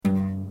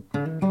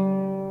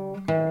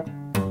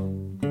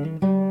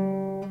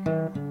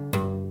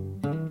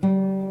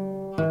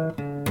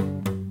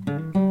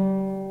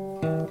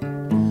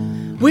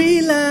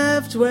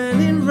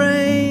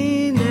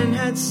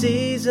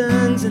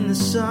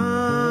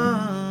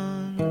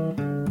sun.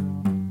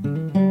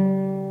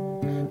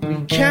 We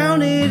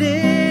counted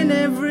in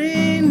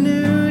every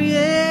new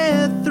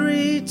year,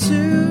 3,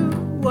 2,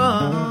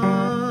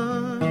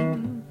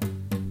 1.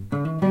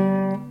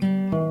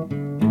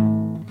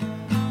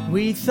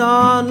 We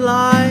thought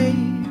life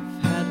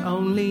had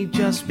only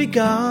just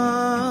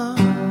begun.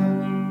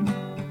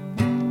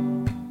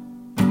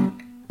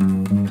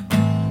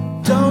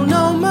 Don't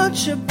know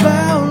much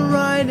about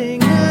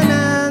writing an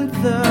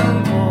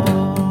anthem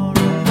or a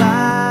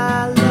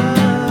ballad,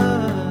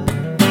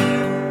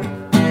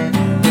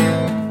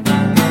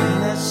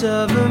 less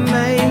of a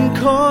main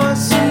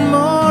course and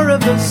more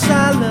of a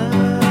salad.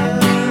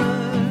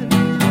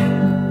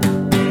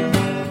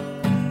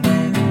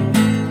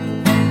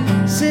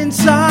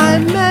 Since I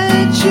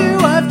met you,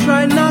 I've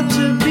tried not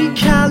to be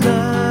callous.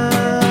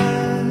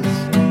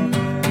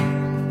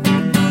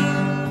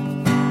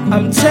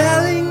 I'm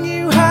telling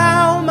you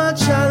how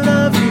much I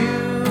love you.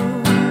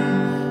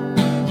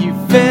 You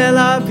fill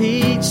up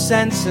each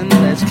sentence,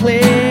 there's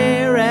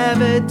clear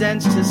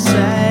evidence to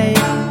say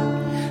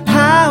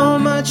how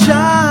much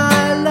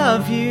I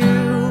love you.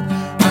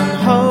 I'm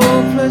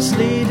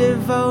hopelessly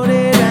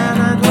devoted, and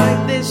I'd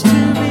like this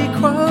to be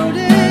quoted.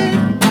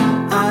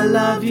 I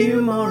love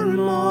you more and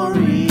more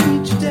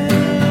each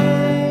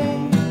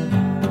day.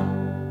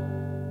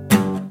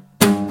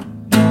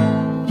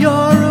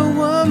 You're a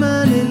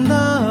woman in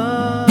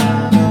love,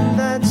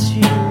 that's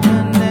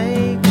human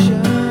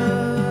nature.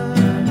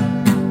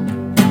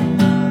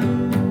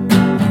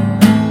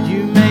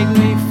 You make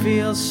me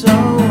feel so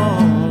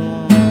warm,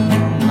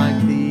 like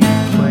the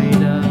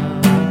equator.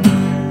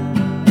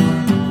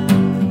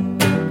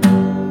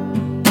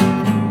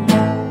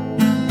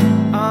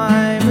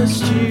 I'm a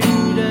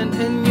student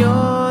and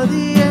you're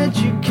the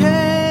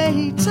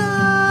educator.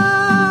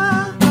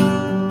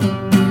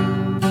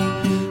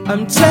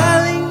 I'm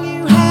telling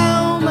you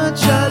how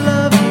much I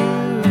love you.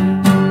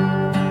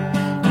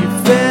 You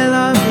fill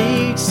up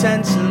each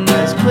sentence and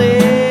there's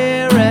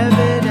clear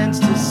evidence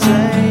to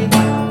say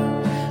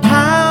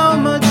how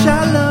much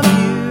I love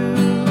you.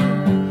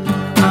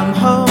 I'm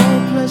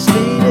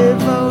hopelessly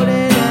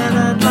devoted, and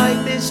I'd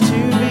like this to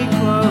be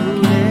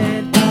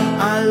quoted.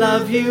 I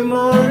love you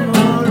more and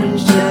more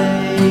each day.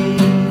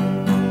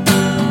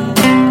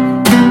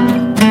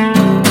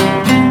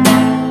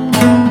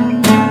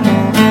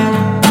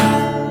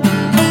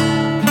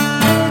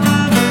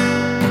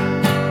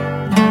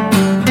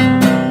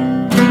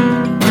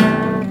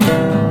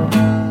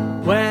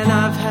 When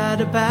I've had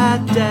a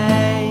bad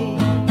day,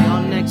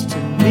 you're next to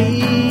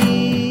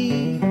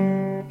me.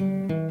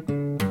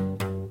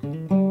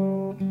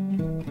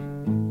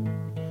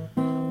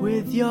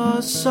 With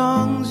your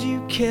songs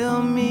you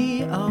kill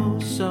me oh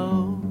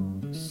so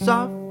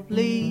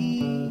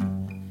softly.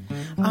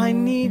 I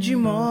need you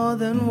more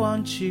than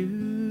want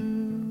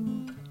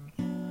you.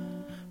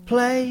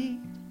 Play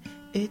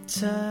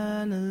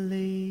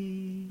eternally.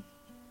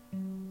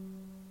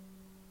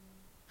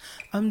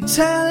 I'm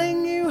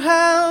telling you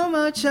how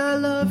much I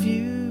love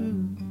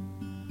you.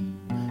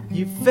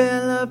 You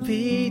fill up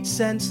each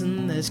sentence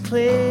and there's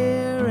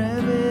clear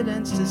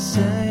evidence to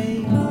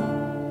say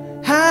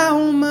how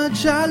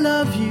much I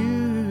love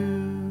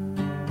you.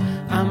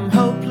 I'm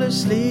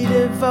hopelessly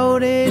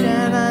devoted,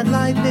 and I'd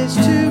like this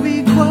to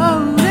be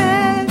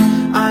quoted.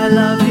 I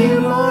love you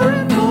more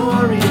and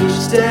more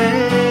each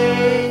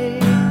day.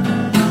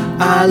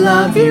 I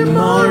love you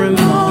more and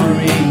more.